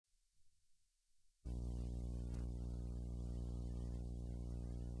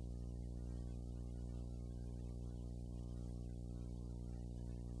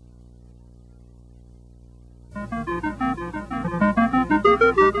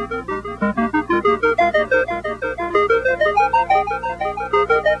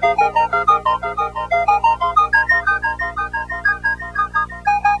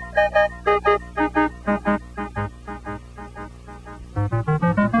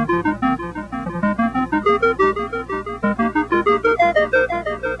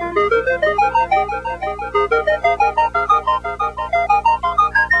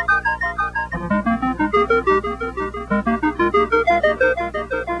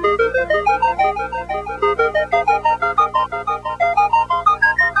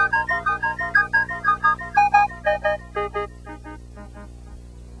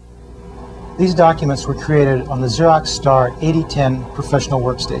These documents were created on the Xerox Star 8010 professional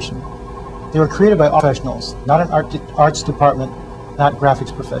workstation. They were created by professionals, not an arts department, not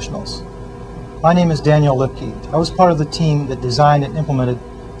graphics professionals. My name is Daniel Lipke. I was part of the team that designed and implemented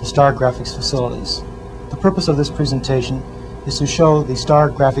the Star graphics facilities. The purpose of this presentation is to show the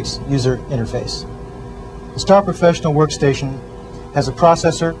Star graphics user interface. The Star professional workstation has a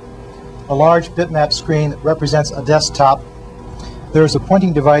processor, a large bitmap screen that represents a desktop. There is a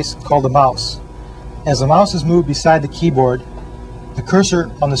pointing device called the mouse. As the mouse is moved beside the keyboard, the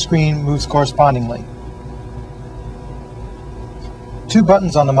cursor on the screen moves correspondingly. Two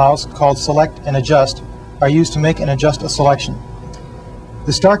buttons on the mouse, called Select and Adjust, are used to make and adjust a selection.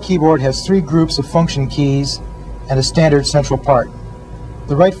 The Star keyboard has three groups of function keys and a standard central part.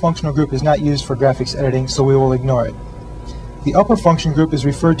 The right functional group is not used for graphics editing, so we will ignore it. The upper function group is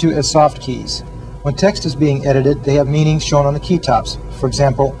referred to as soft keys. When text is being edited, they have meanings shown on the key tops. For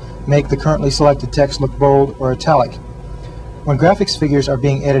example, make the currently selected text look bold or italic. When graphics figures are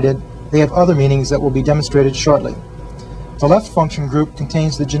being edited, they have other meanings that will be demonstrated shortly. The left function group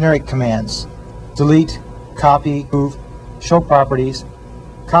contains the generic commands: delete, copy, move, show properties,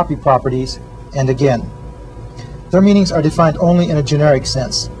 copy properties, and again. Their meanings are defined only in a generic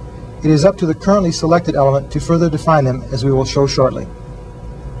sense. It is up to the currently selected element to further define them, as we will show shortly.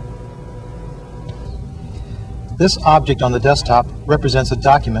 This object on the desktop represents a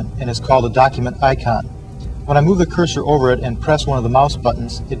document and is called a document icon. When I move the cursor over it and press one of the mouse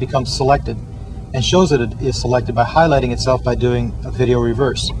buttons, it becomes selected and shows that it is selected by highlighting itself by doing a video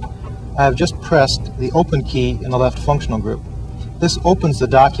reverse. I have just pressed the Open key in the left functional group. This opens the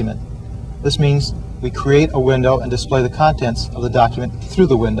document. This means we create a window and display the contents of the document through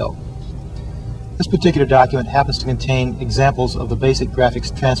the window. This particular document happens to contain examples of the basic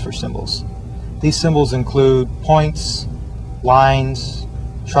graphics transfer symbols. These symbols include points, lines,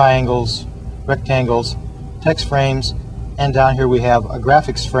 triangles, rectangles, text frames, and down here we have a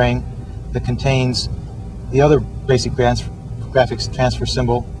graphics frame that contains the other basic graphics transfer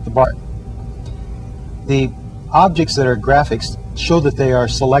symbol, the bar. The objects that are graphics show that they are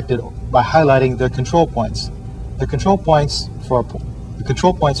selected by highlighting their control points. The control points for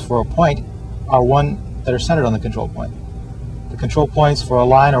a point are one that are centered on the control point. The control points for a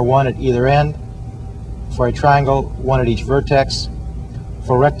line are one at either end. For a triangle, one at each vertex.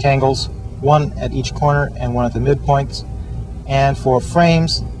 For rectangles, one at each corner and one at the midpoints. And for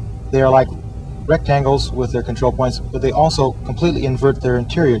frames, they are like rectangles with their control points, but they also completely invert their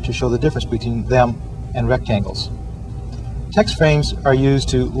interior to show the difference between them and rectangles. Text frames are used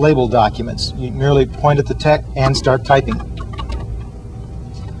to label documents. You merely point at the text and start typing.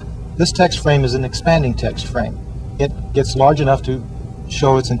 This text frame is an expanding text frame. It gets large enough to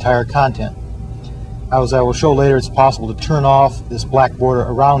show its entire content. As I will show later, it's possible to turn off this black border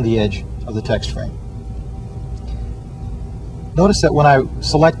around the edge of the text frame. Notice that when I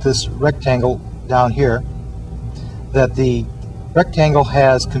select this rectangle down here, that the rectangle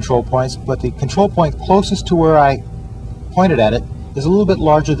has control points, but the control point closest to where I pointed at it is a little bit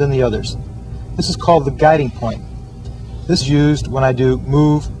larger than the others. This is called the guiding point. This is used when I do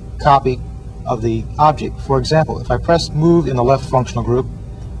move, copy of the object. For example, if I press move in the left functional group,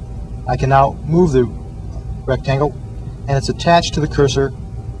 I can now move the rectangle and it's attached to the cursor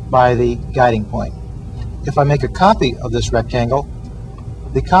by the guiding point. If I make a copy of this rectangle,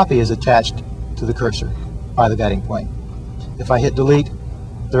 the copy is attached to the cursor by the guiding point. If I hit delete,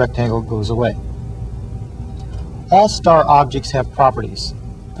 the rectangle goes away. All Star objects have properties.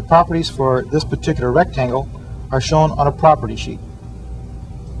 The properties for this particular rectangle are shown on a property sheet.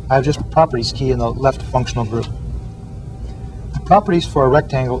 I have just a properties key in the left functional group. The properties for a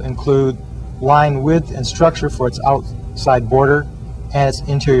rectangle include line width and structure for its outside border and its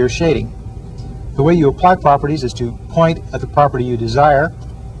interior shading. The way you apply properties is to point at the property you desire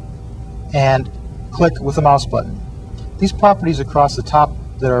and click with the mouse button. These properties across the top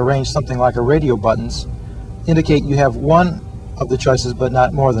that are arranged something like a radio buttons indicate you have one of the choices but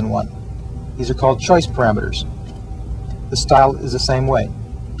not more than one. These are called choice parameters. The style is the same way,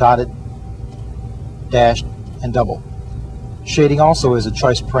 dotted, dashed, and double. Shading also is a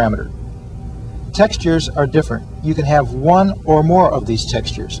choice parameter. Textures are different. You can have one or more of these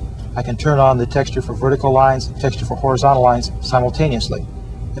textures. I can turn on the texture for vertical lines, the texture for horizontal lines simultaneously.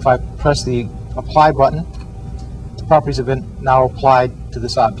 If I press the Apply button, the properties have been now applied to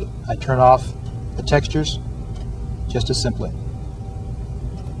this object. I turn off the textures just as simply.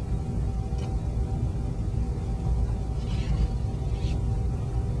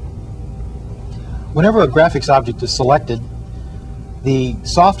 Whenever a graphics object is selected, the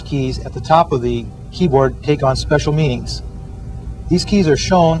soft keys at the top of the keyboard take on special meanings. These keys are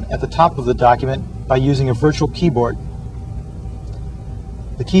shown at the top of the document by using a virtual keyboard.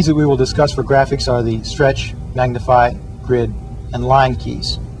 The keys that we will discuss for graphics are the stretch, magnify, grid, and line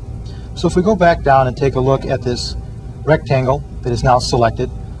keys. So if we go back down and take a look at this rectangle that is now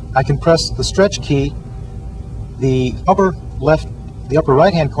selected, I can press the stretch key. The upper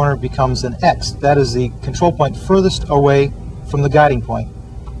right hand corner becomes an X. That is the control point furthest away from the guiding point.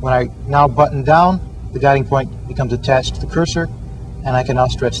 When I now button down, the guiding point becomes attached to the cursor, and I can now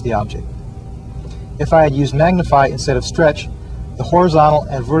stretch the object. If I had used magnify instead of stretch, the horizontal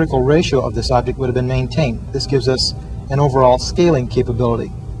and vertical ratio of this object would have been maintained. This gives us an overall scaling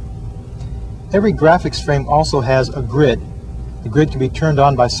capability. Every graphics frame also has a grid. The grid can be turned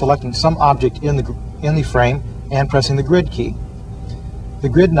on by selecting some object in the frame and pressing the grid key. The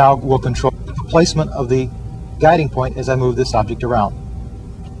grid now will control the placement of the guiding point as I move this object around.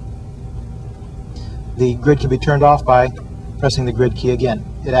 The grid can be turned off by pressing the grid key again.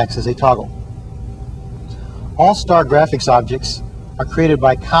 It acts as a toggle. All star graphics objects are created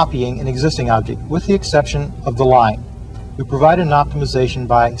by copying an existing object, with the exception of the line. We provide an optimization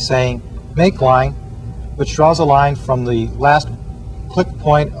by saying make line, which draws a line from the last click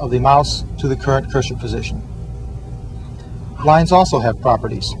point of the mouse to the current cursor position. Lines also have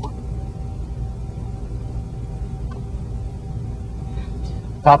properties.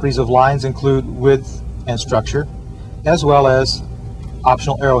 Properties of lines include width and structure, as well as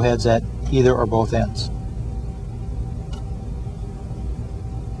optional arrowheads at either or both ends.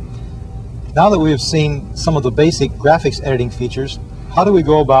 Now that we have seen some of the basic graphics editing features, how do we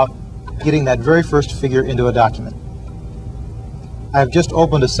go about getting that very first figure into a document? I have just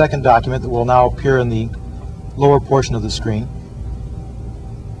opened a second document that will now appear in the lower portion of the screen.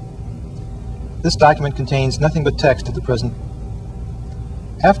 This document contains nothing but text at the present.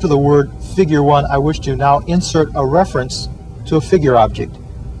 After the word Figure 1, I wish to now insert a reference to a figure object.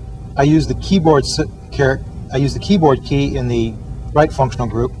 I use the keyboard key in the right functional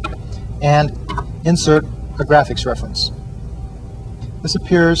group and insert a graphics reference. This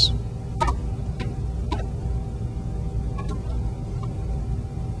appears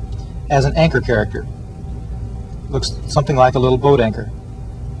as an anchor character. Looks something like a little boat anchor.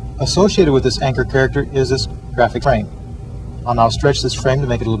 Associated with this anchor character is this graphic frame. I'll now stretch this frame to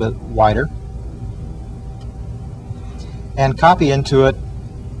make it a little bit wider and copy into it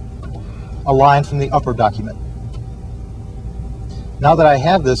a line from the upper document. Now that I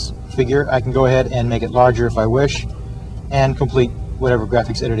have this figure, I can go ahead and make it larger if I wish and complete whatever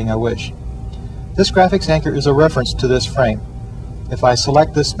graphics editing I wish. This graphics anchor is a reference to this frame. If I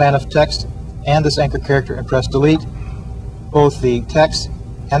select this span of text and this anchor character and press delete, both the text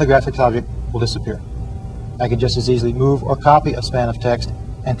and the graphics object will disappear. I can just as easily move or copy a span of text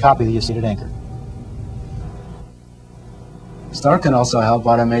and copy the associated anchor. Star can also help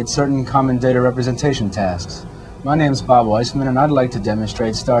automate certain common data representation tasks. My name is Bob Weissman, and I'd like to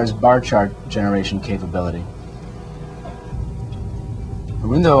demonstrate Star's bar chart generation capability. The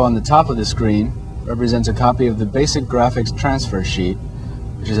window on the top of the screen represents a copy of the basic graphics transfer sheet,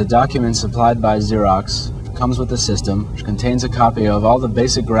 which is a document supplied by Xerox, which comes with the system, which contains a copy of all the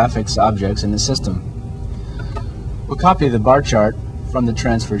basic graphics objects in the system. We'll copy the bar chart from the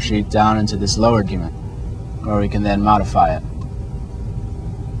transfer sheet down into this lower document, where we can then modify it.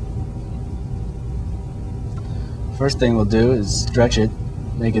 First thing we'll do is stretch it,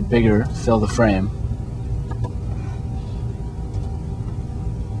 make it bigger, fill the frame.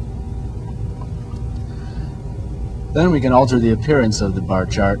 Then we can alter the appearance of the bar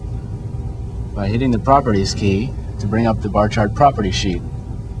chart by hitting the Properties key to bring up the bar chart property sheet.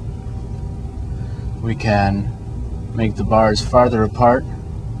 We can make the bars farther apart,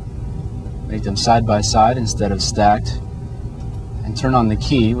 make them side by side instead of stacked, and turn on the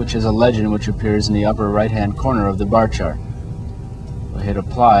key, which is a legend which appears in the upper right hand corner of the bar chart. We'll hit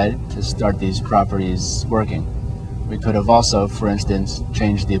Apply to start these properties working. We could have also, for instance,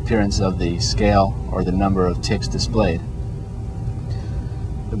 changed the appearance of the scale or the number of ticks displayed.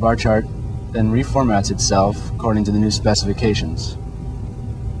 The bar chart then reformats itself according to the new specifications.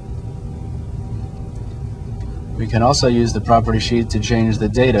 We can also use the property sheet to change the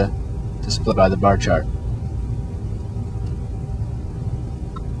data to split by the bar chart.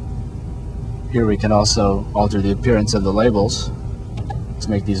 Here we can also alter the appearance of the labels. Let's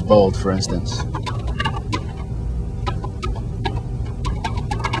make these bold, for instance.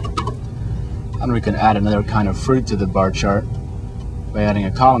 And we can add another kind of fruit to the bar chart by adding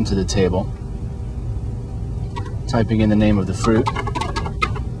a column to the table, typing in the name of the fruit,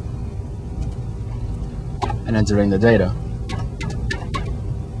 and entering the data.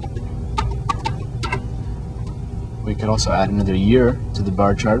 We could also add another year to the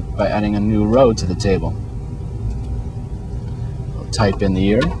bar chart by adding a new row to the table. We'll type in the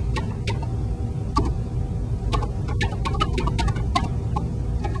year,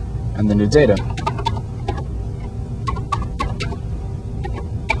 and the new data.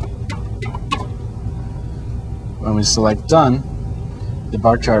 When we select Done, the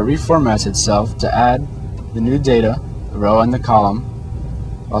bar chart reformats itself to add the new data, the row and the column,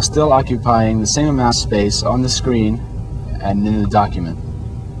 while still occupying the same amount of space on the screen and in the document.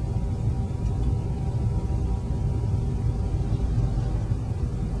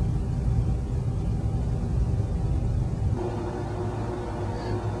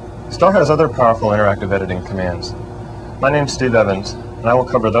 Star has other powerful interactive editing commands. My name's Steve Evans, and I will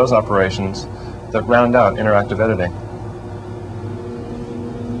cover those operations that round out interactive editing.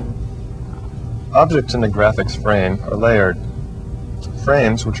 Objects in the graphics frame are layered.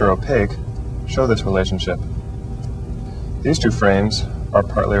 Frames, which are opaque, show this relationship. These two frames are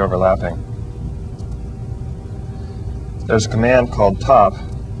partly overlapping. There's a command called top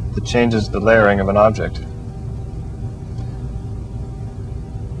that changes the layering of an object.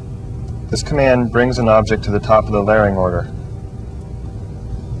 This command brings an object to the top of the layering order.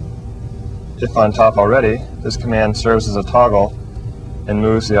 If on top already, this command serves as a toggle and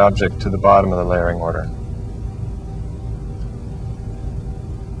moves the object to the bottom of the layering order.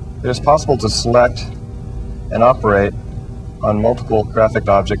 It is possible to select and operate on multiple graphic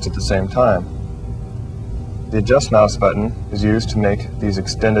objects at the same time. The Adjust mouse button is used to make these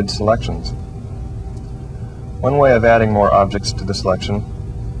extended selections. One way of adding more objects to the selection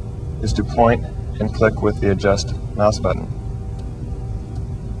is to point and click with the Adjust mouse button.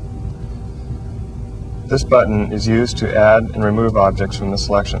 This button is used to add and remove objects from the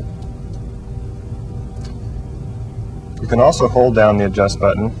selection. You can also hold down the Adjust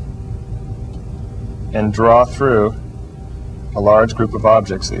button and draw through a large group of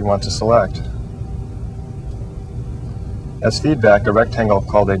objects that you want to select. As feedback, a rectangle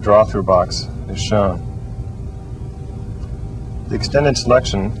called a draw-through box is shown. The extended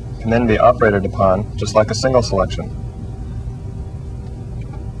selection can then be operated upon just like a single selection.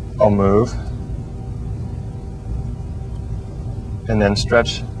 I'll move and then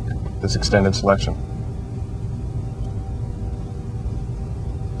stretch this extended selection.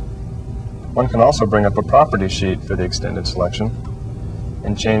 One can also bring up a property sheet for the extended selection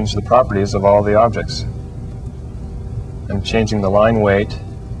and change the properties of all the objects. I'm changing the line weight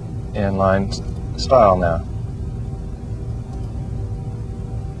and line style now.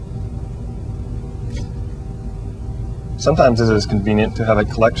 Sometimes it is convenient to have a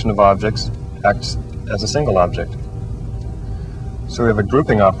collection of objects act as a single object. So we have a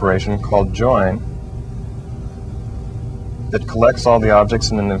grouping operation called join that collects all the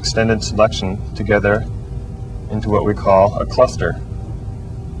objects in an extended selection together into what we call a cluster.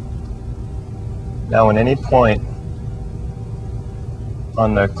 Now when any point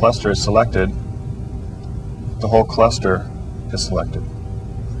on the cluster is selected, the whole cluster is selected.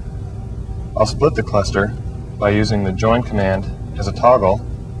 I'll split the cluster by using the join command as a toggle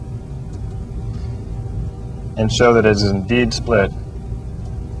and show that it is indeed split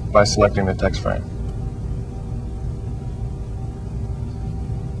by selecting the text frame.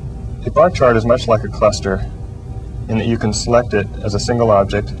 A bar chart is much like a cluster in that you can select it as a single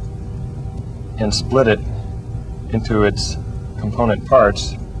object and split it into its component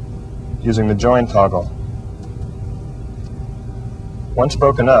parts using the join toggle. Once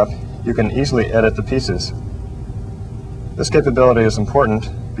broken up, you can easily edit the pieces. This capability is important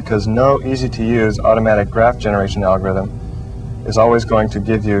because no easy-to-use automatic graph generation algorithm is always going to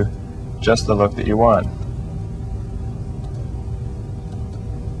give you just the look that you want.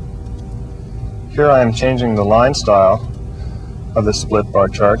 Here I am changing the line style of the split bar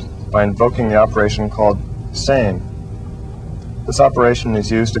chart by invoking the operation called same. This operation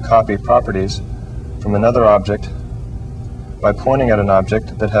is used to copy properties from another object by pointing at an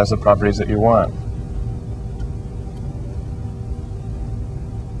object that has the properties that you want.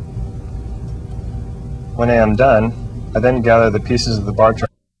 When I am done, I then gather the pieces of the bar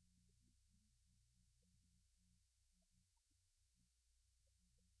chart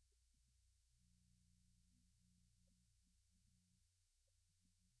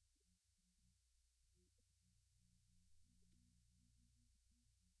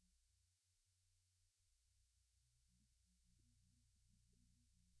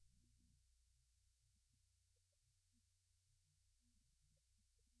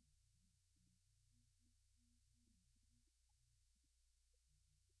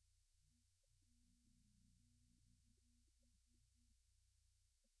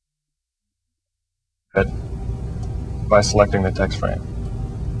by selecting the text frame.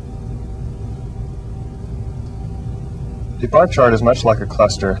 The bar chart is much like a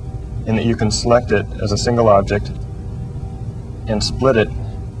cluster in that you can select it as a single object and split it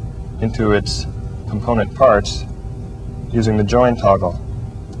into its component parts using the join toggle.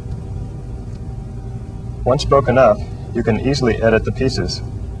 Once broken up, you can easily edit the pieces.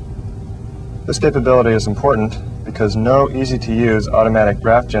 This capability is important because no easy-to-use automatic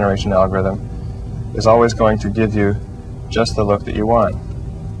graph generation algorithm is always going to give you just the look that you want.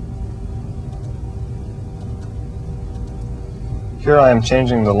 Here I am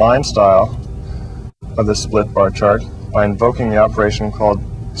changing the line style of the split bar chart by invoking the operation called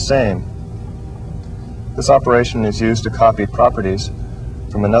same. This operation is used to copy properties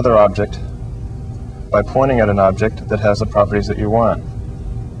from another object by pointing at an object that has the properties that you want.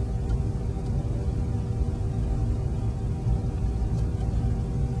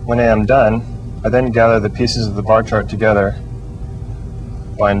 When I am done, I then gather the pieces of the bar chart together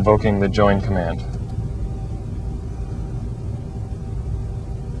by invoking the join command.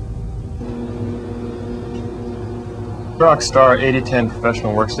 Xerox Star 8010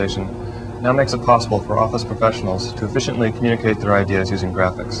 Professional Workstation now makes it possible for office professionals to efficiently communicate their ideas using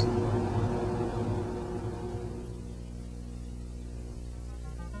graphics.